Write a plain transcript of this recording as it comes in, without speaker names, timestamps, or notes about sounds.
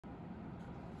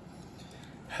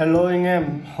Hello anh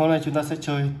em, hôm nay chúng ta sẽ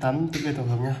chơi 8 tiếng game tổng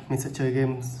hợp nha. Mình sẽ chơi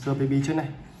game The Baby trước này.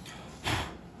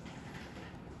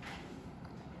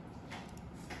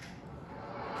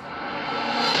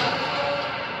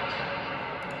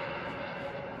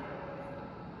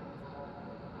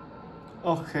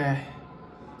 Ok,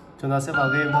 chúng ta sẽ vào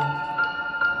game thôi.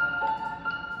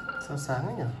 Sao sáng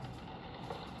ấy nhỉ?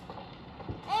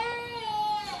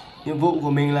 Nhiệm vụ của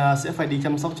mình là sẽ phải đi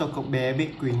chăm sóc cho cậu bé bị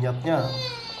quỷ nhập nhá.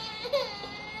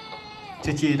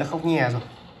 Chi đã khóc nhè rồi.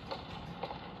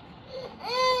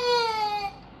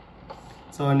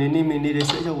 Rồi đến đi mình đi lấy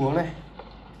sữa cho uống này.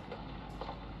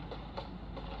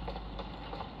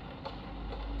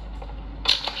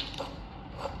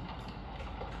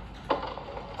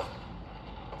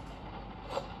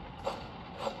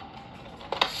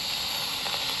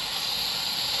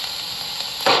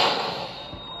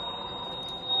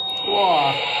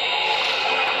 Wow.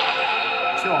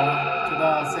 Chúng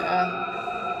ta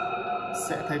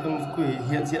sẽ thấy con quỷ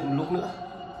hiện diện một lúc nữa.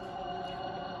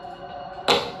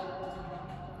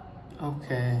 Ok,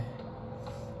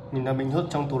 mình đã bị nhốt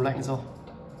trong tủ lạnh rồi.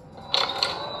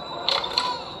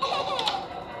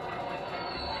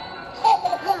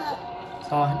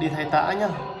 Rồi đi thay tã nhá.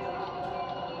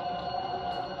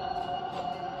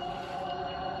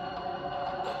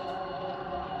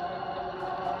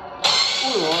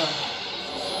 Ui dồi.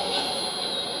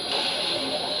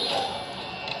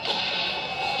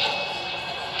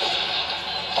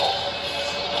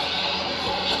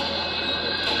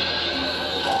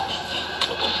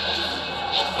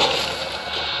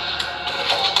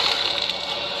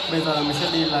 Bây giờ mình sẽ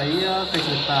đi lấy cây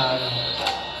chổi tà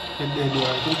để đuổi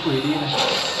con quỷ đi này.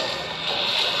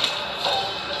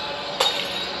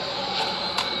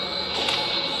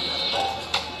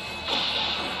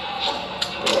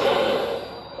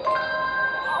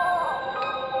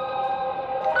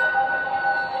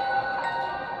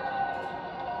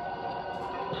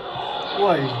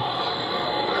 Ui.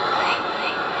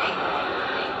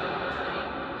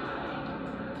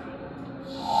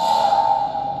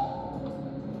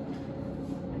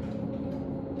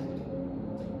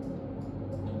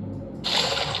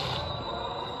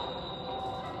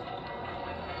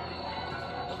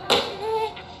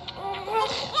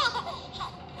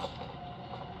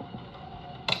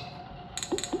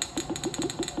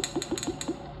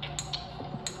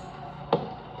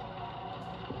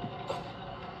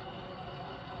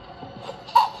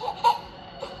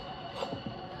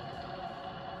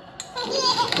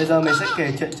 Bây giờ mình sẽ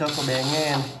kể chuyện cho cậu bé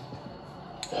nghe này.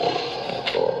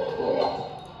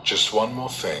 Just one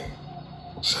more thing,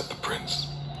 said the prince,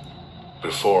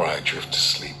 before I drift to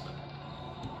sleep.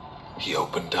 He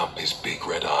opened up his big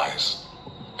red eyes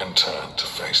and turned to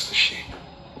face the sheep.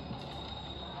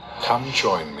 Come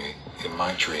join me in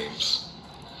my dreams.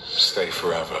 Stay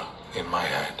forever in my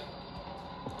head.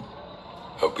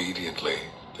 Obediently,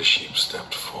 the sheep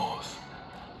stepped forth.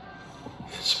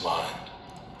 Its mind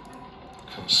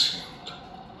consumed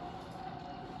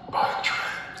by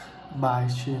dream. By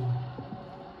dream.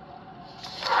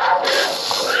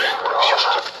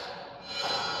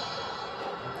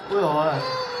 Ui dồi.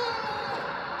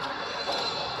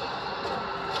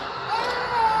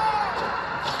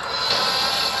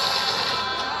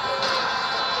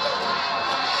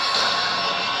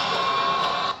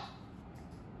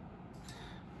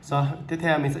 Rồi, tiếp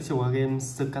theo mình sẽ chủ vào game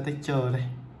The Catcher đây.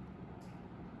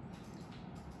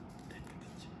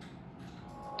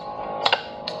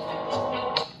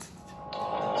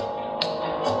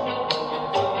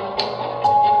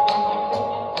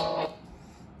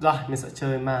 Rồi, mình sẽ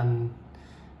chơi màn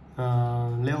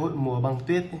lễ hội mùa băng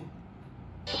tuyết đi.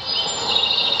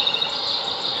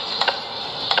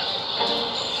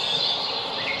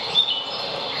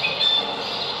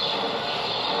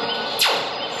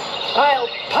 I'll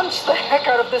punch the heck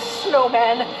out of this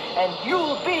snowman, and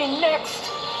you'll be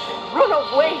next. Run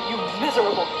away, you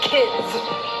miserable kids.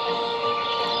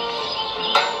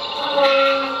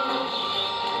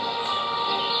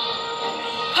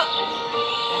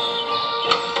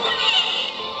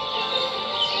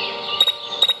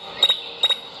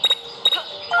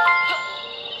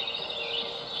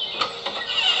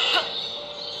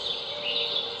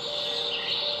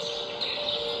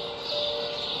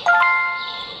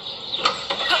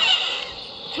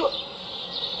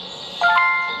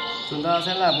 Chúng ta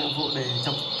sẽ làm nhiệm vụ để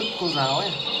chọc tức cô giáo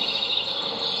ấy.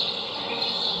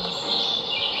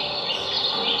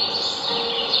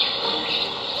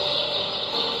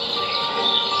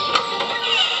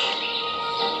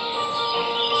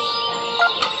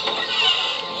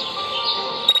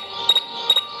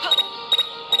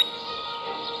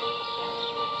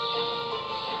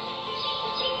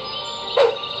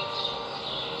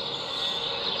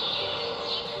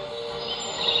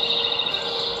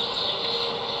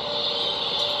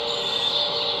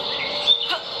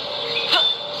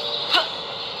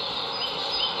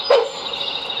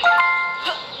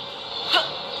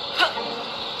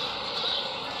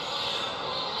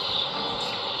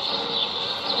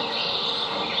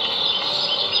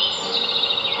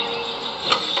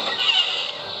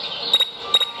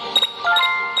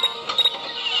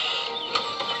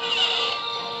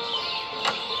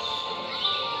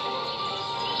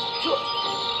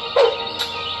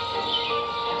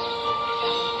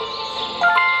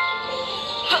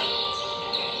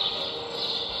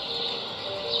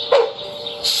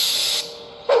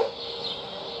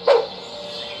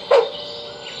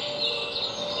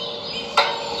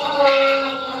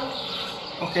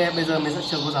 Ok, bây giờ mình sẽ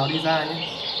chờ cô giáo đi ra nhé.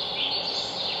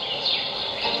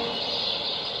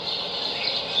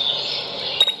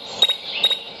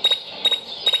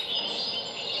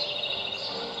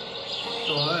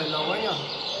 Trời ơi, lâu quá nhỉ.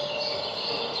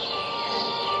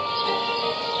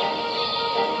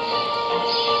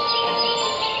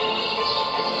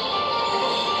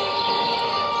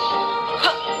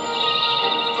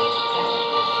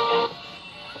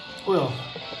 Ui dồi.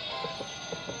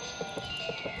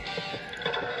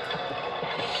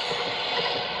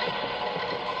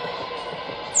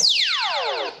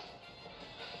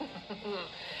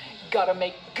 Gotta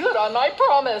make good on my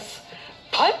promise.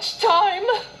 Punch time!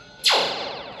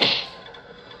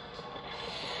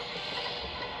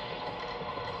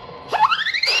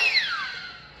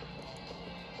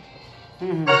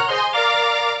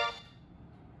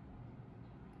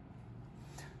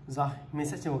 Rồi, mình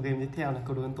sẽ chơi một game tiếp theo là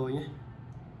câu đố ăn tối nhé.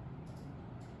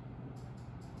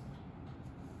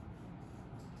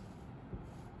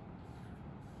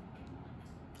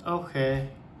 Ok.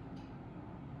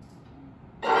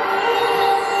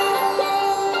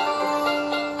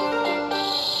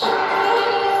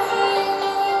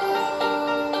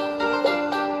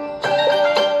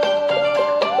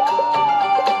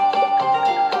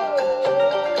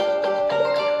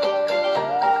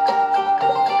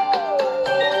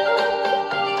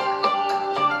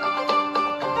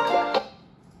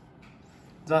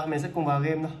 Rồi, mình sẽ cùng vào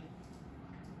game thôi.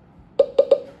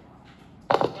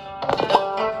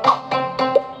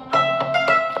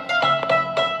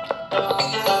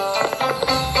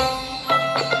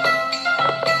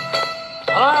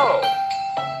 Hello!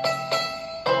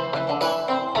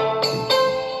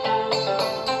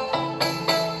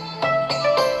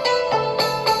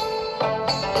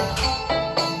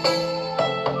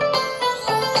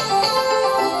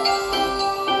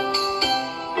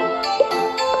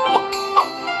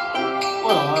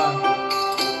 Ôi dồi ôi.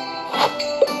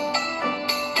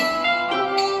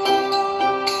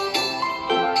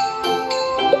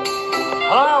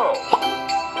 Hello!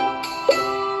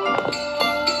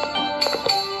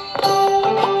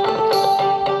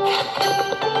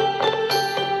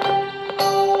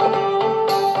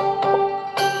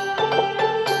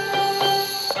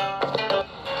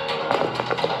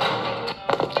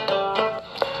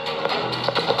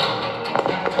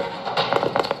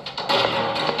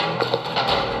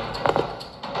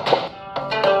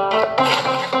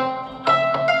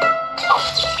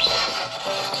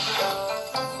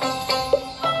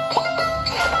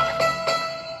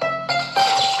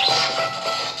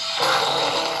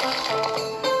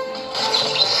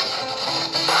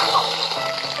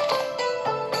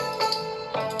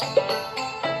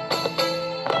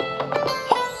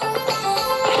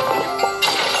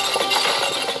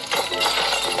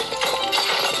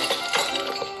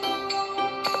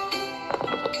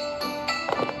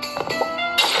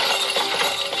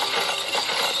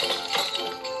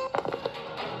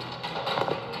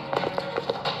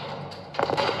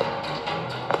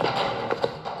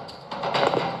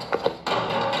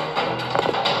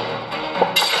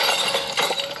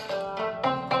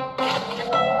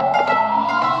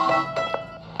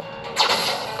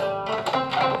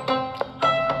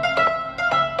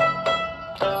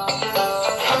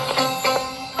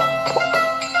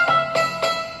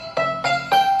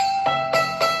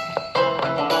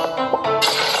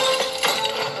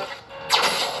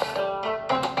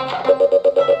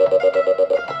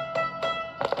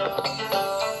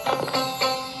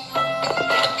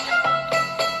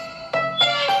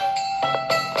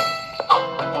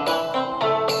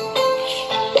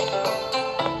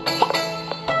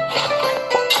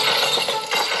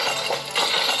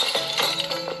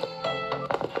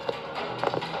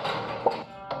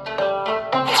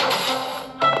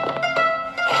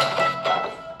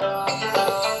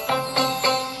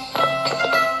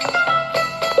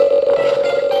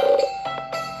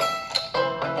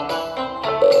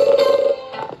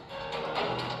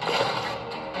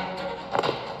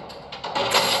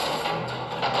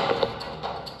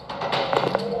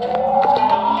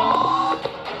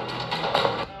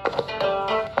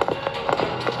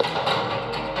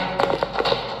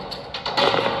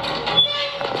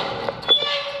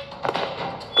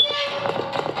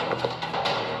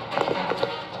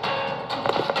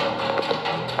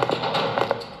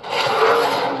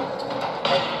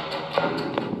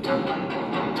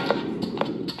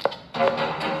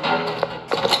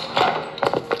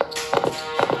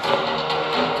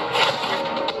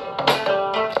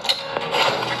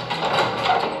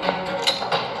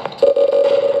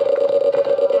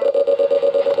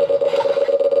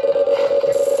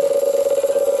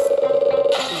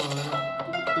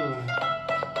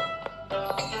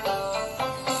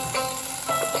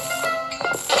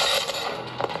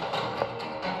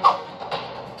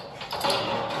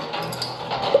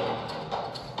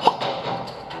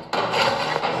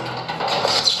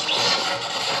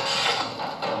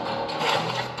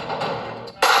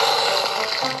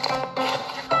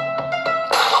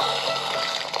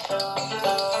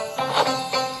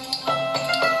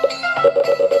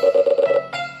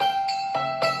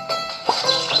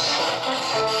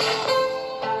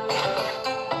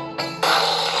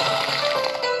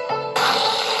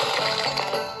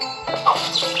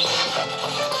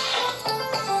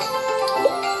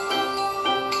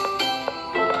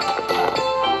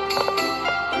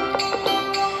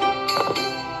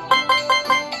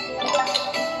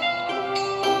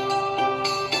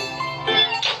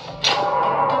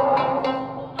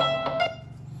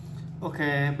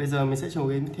 giờ mình sẽ chuyển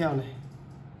game tiếp theo này.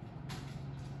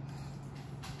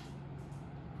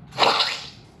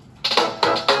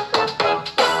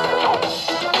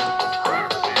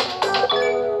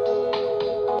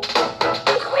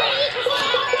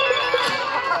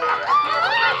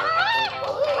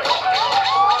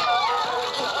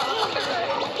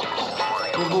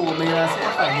 Nhiệm vụ của mình là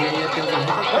sẽ phải tiêu diệt hết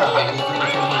tất cả những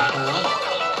cái trên thành phố.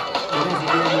 Đấy là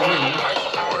video của mình.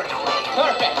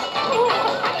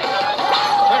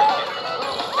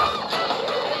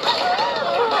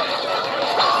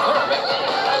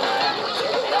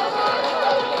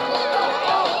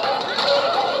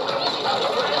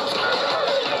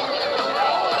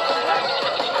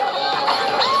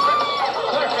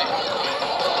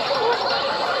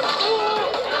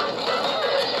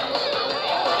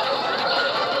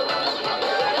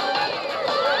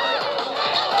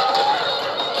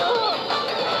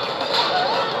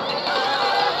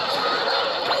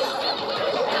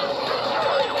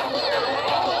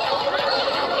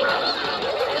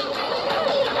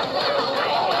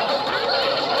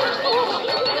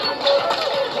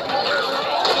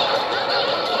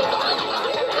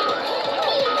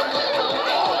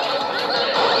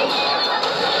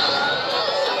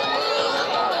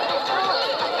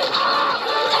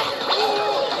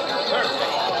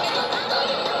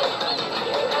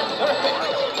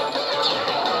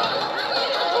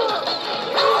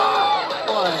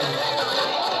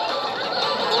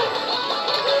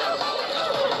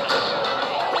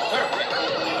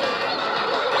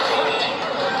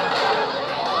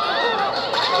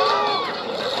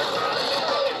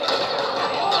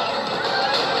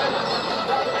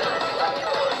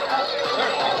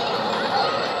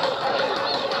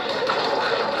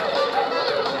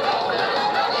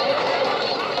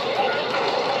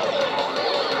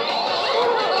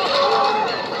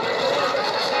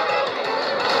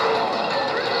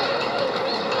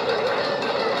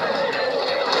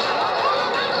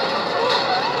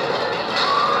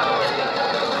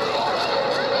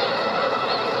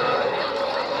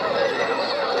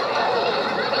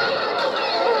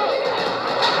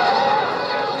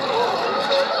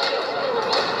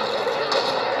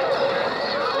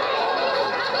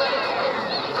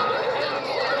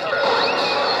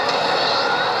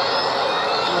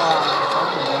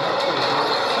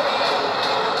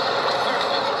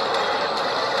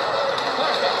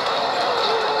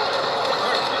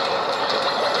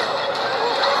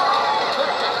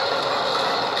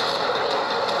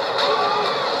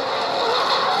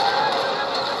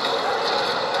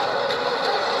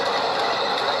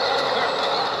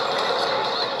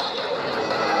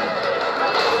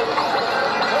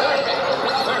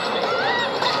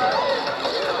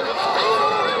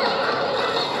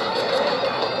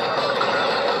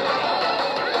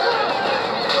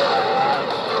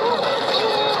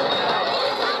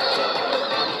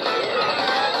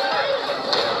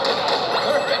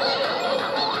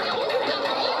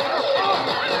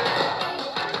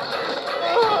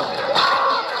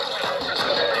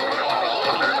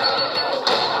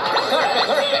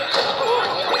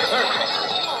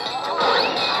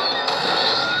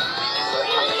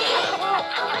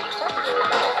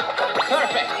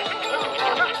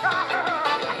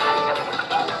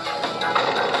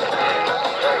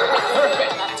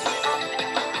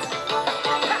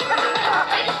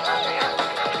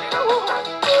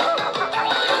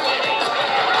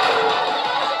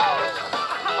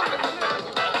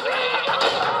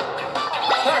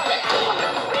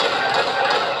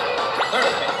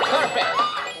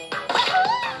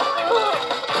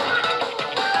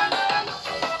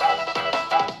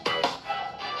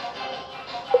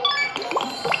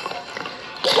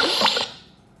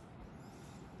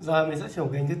 Rồi mình sẽ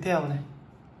chuyển game tiếp theo này.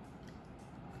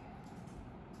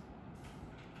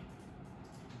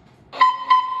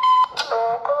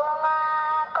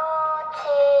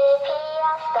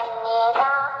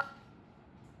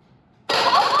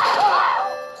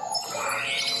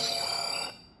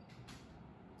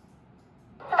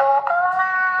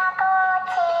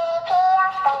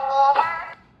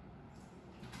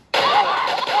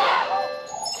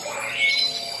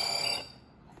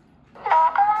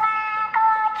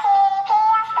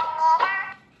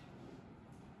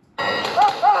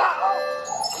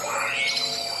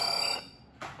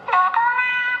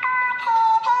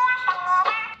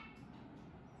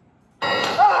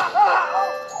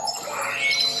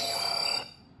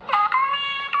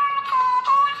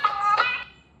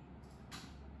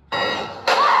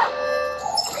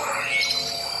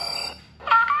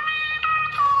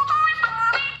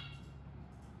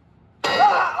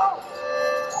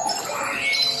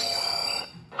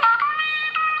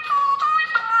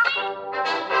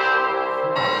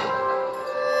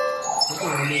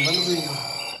 mà mình vẫn win rồi.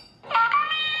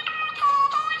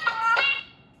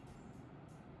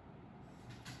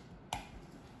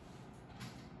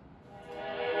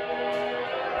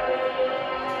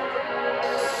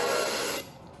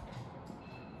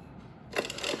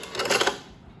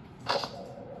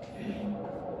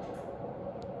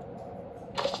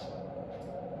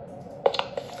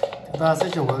 Chúng ta sẽ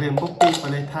trồng vào game Poppy và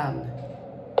lấy than này.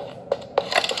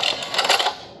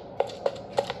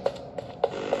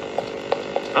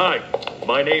 Hi,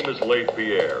 my name is Leif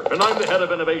Pierre, and I'm the head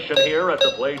of innovation here at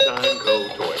the Playtime Co.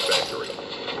 Toy Factory.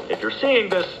 If you're seeing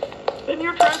this, then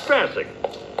you're trespassing.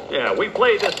 Yeah, we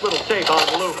play this little tape on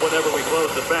loop whenever we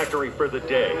close the factory for the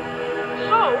day.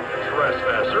 So,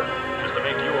 trespasser, just to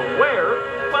make you aware,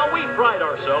 while we pride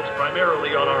ourselves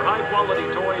primarily on our high-quality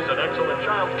toys and excellent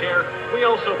child care, we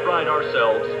also pride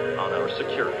ourselves on our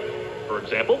security. For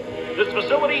example, this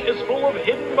facility is full of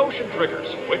hidden motion triggers,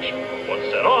 which, once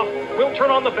set off, will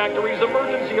turn on the factory's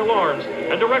emergency alarms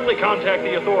and directly contact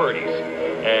the authorities.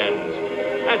 And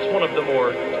that's one of the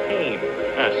more tame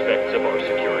aspects of our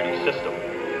security system.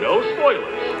 No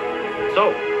spoilers.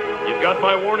 So, you've got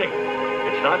my warning.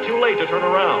 It's not too late to turn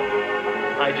around.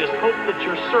 I just hope that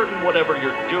you're certain whatever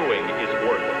you're doing is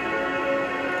worth it.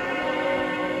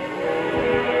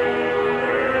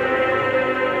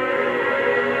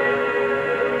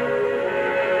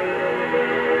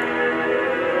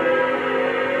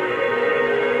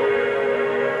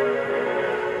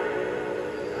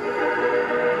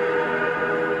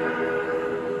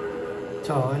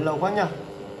 Trời ơi, lâu quá nhỉ.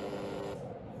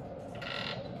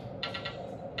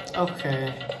 Ok.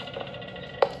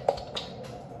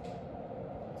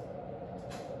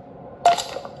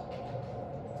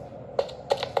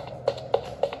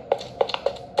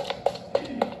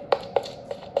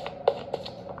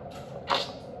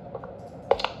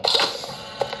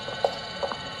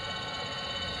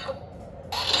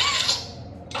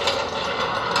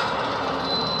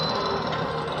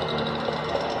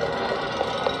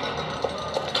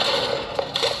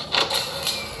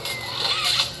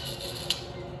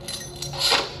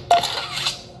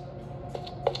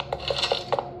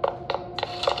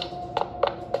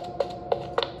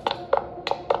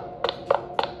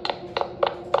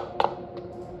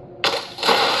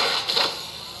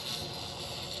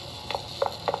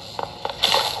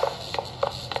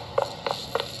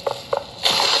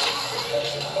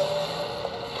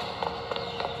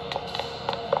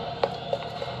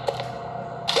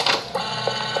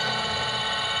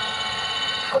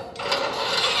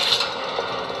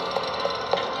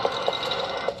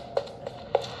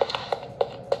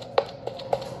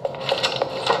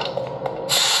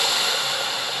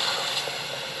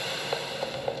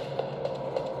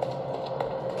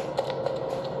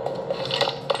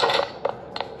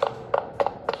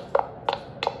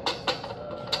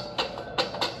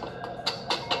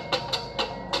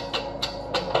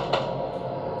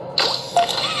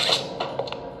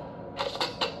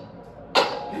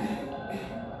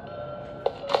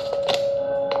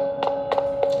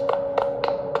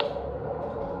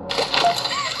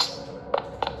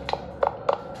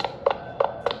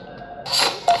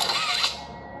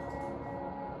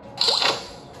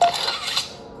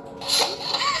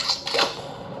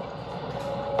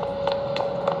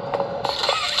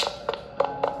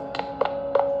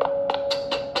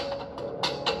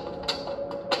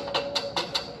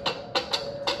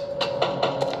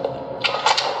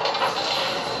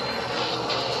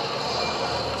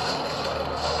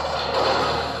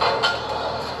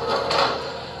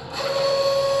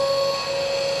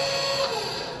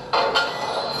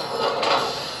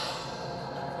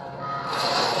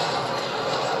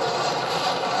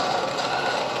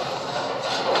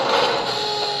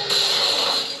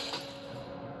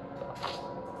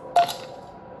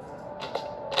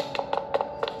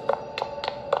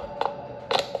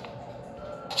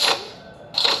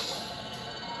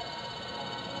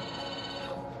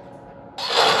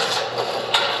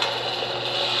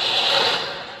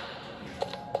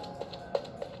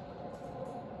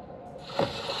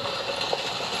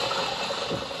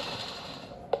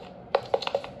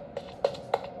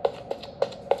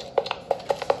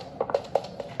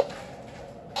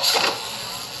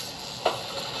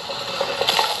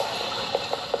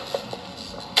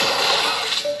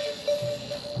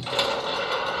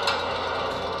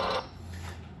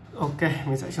 Ok,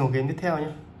 mình sẽ chuyển game tiếp theo nhé.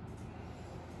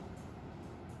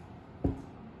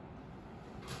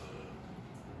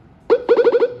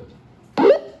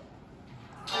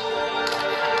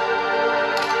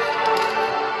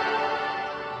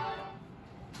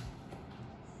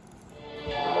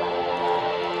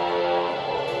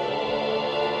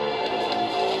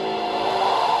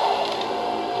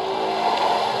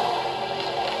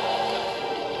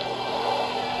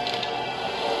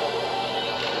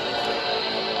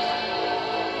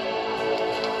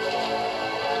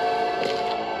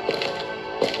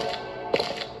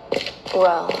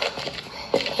 Well,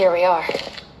 here we are.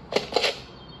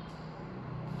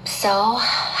 So,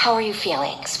 how are you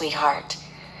feeling, sweetheart?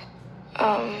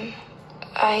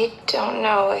 I don't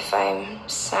know if I'm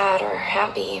sad or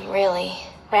happy, really.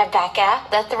 Rebecca,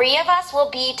 the three of us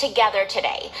will be together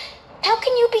today. How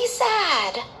can you be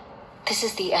sad? This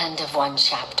is the end of one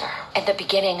chapter and the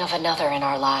beginning of another in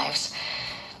our lives.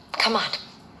 Come on,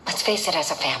 let's face it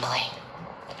as a family.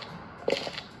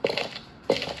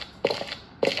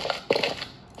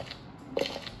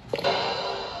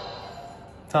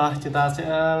 Rồi, chúng ta sẽ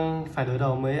phải đối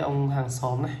đầu với ông hàng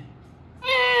xóm này.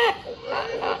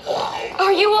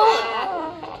 Are you all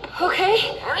okay?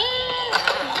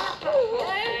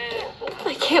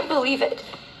 I can't believe it.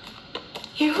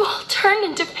 You all turned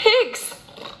into pigs.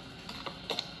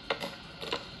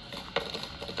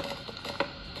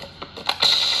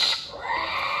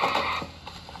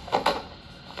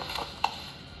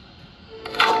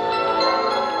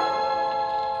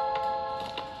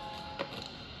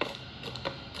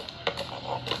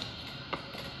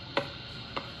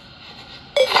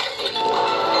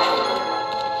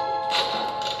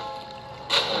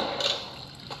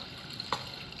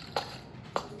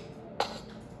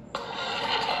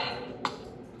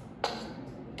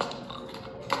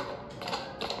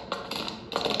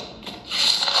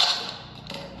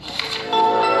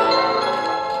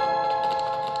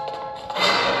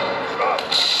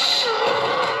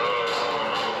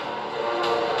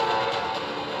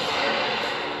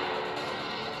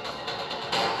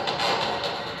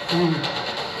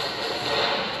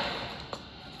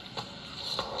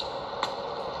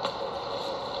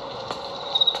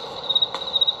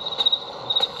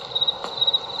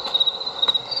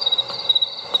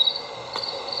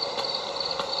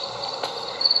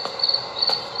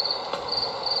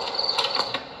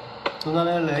 Chúng ta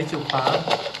đã lấy chìa khóa.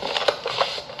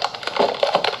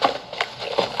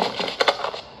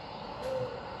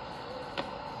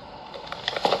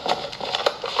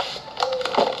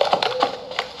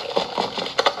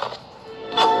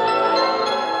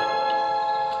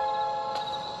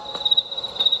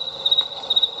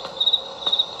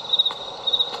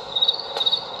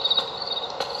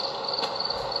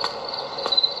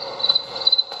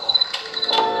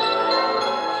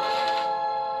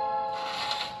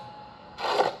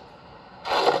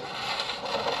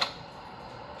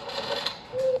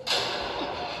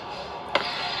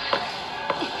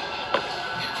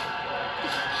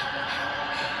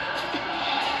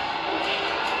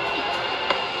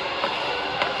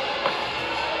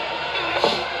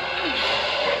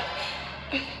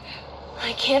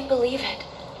 I can't believe it.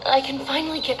 I can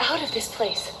finally get out of this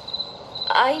place.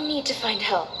 I need to find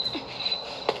help.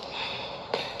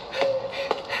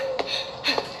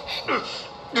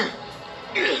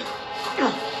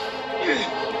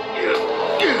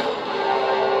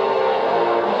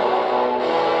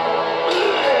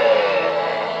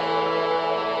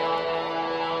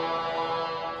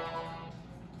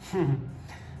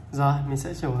 Rồi, mình sẽ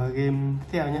chuyển vào game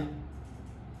tiếp theo nhé.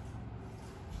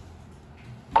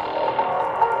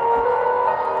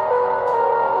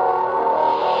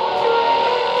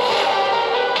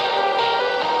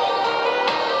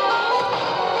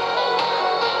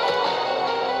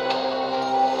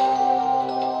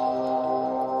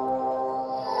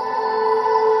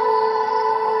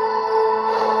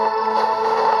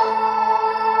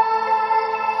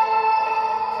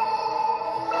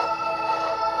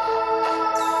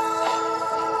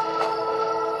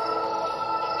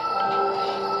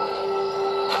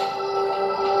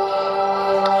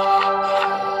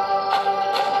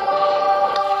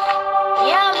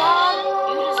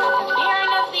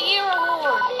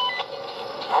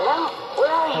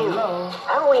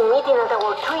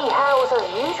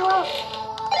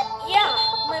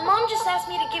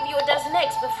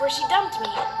 Before she dumped me.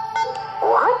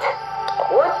 What?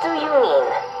 What do you mean?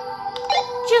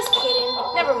 Just kidding.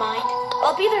 Never mind.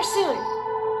 I'll be there soon.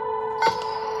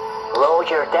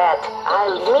 Roger that.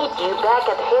 I'll meet you back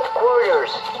at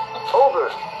headquarters.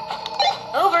 Over.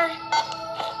 Over.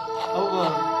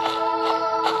 Over.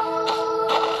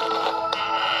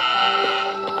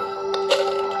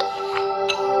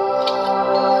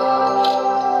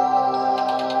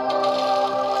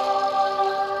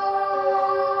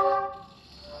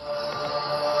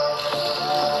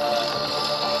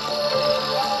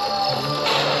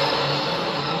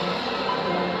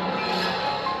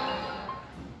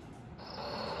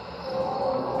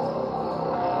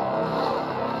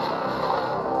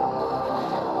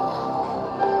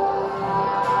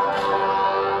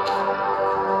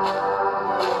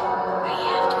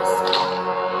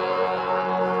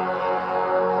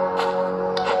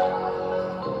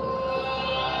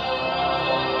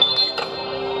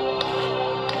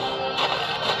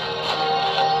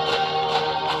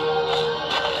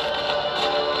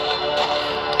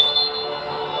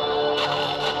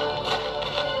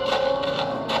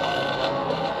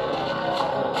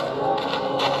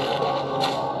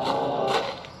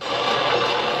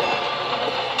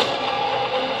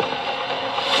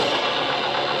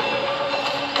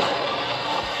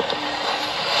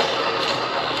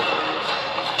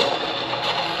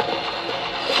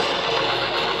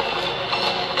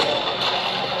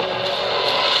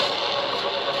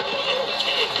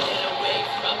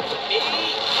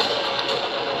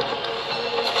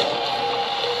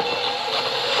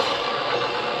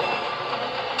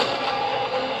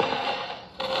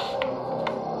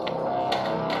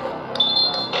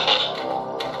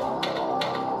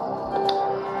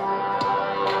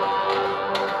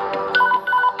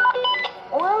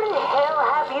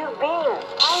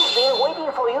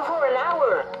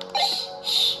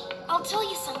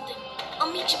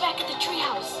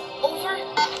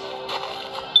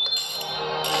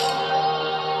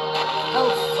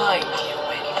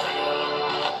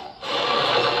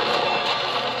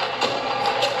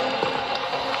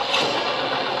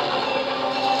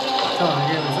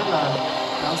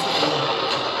 đáng sợ luôn.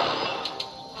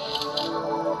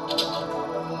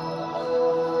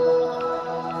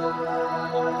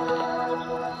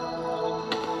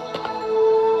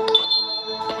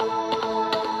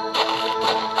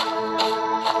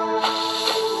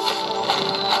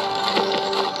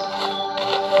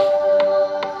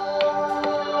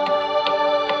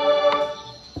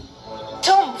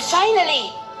 Tom,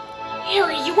 finally!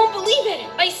 Harry, you won't believe it!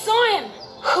 I saw him!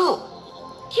 Who?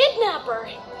 Kidnapper!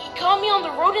 He caught me on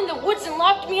the road in the woods and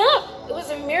locked me up. It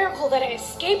was a miracle that I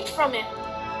escaped from him.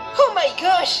 Oh my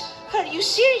gosh! Are you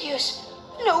serious?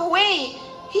 No way!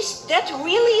 Is that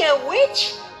really a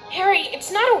witch? Harry,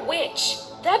 it's not a witch.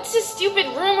 That's a stupid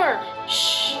rumor.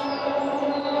 Shh.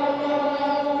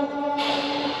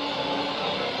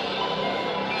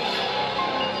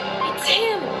 It's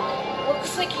him.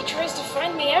 Looks like he tries to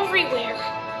find me everywhere.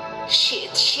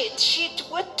 Shit.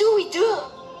 What do we do?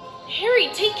 Harry,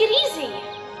 take it easy.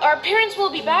 Our parents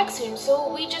will be back soon,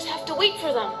 so we just have to wait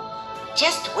for them.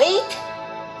 Just wait?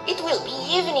 It will be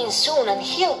evening soon and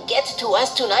he'll get to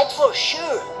us tonight for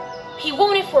sure. He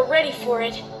won't if we're ready for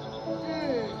it.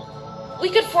 We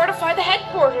could fortify the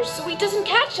headquarters so he doesn't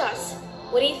catch us.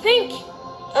 What do you think?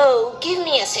 Oh, give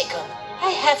me a second. I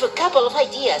have a couple of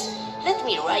ideas. Let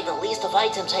me write a list of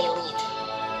items I'll need.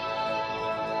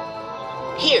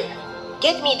 Here,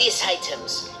 get me these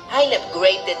items. I'll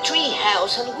upgrade the tree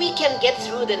house and we can get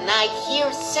through the night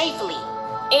here safely.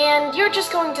 And you're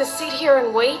just going to sit here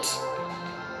and wait?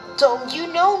 Tom, you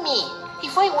know me.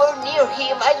 If I were near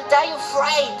him, I'd die of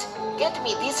fright. Get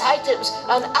me these items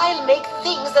and I'll make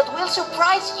things that will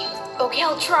surprise you. Okay,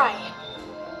 I'll try.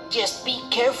 Just be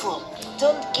careful.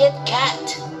 Don't get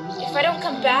caught. If I don't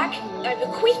come back, I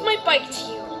bequeath my bike to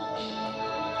you.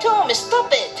 Tom,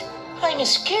 stop it. I'm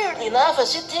scared enough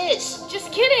as it is.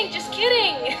 Just kidding.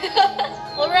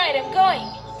 Alright, I'm going.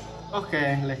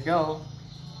 Okay, let's go.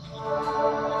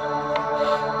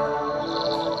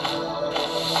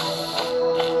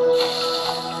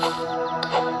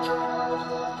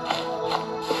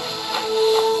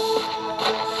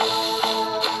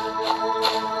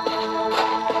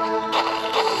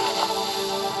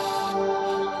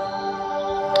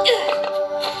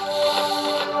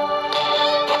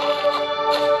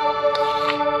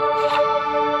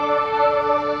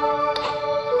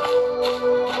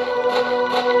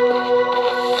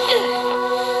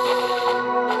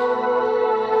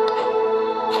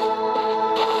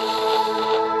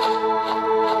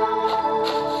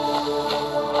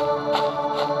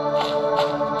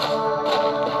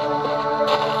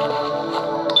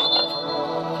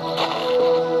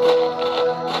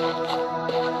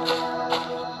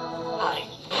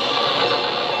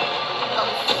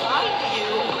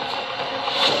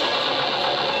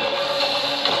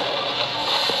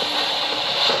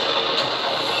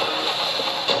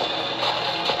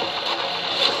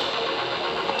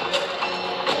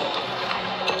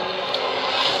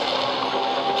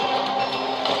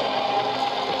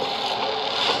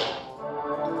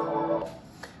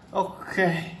 Ok,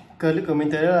 clip của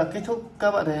mình tới đây là kết thúc.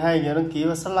 Các bạn thấy hay nhớ đăng ký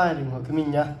và subscribe để ủng hộ cái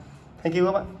mình nha. Thank you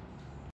các bạn.